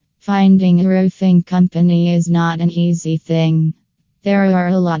Finding a roofing company is not an easy thing. There are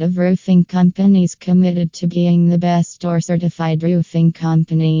a lot of roofing companies committed to being the best or certified roofing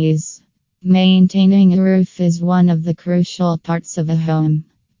companies. Maintaining a roof is one of the crucial parts of a home.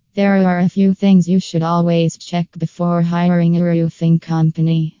 There are a few things you should always check before hiring a roofing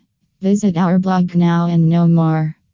company. Visit our blog now and know more.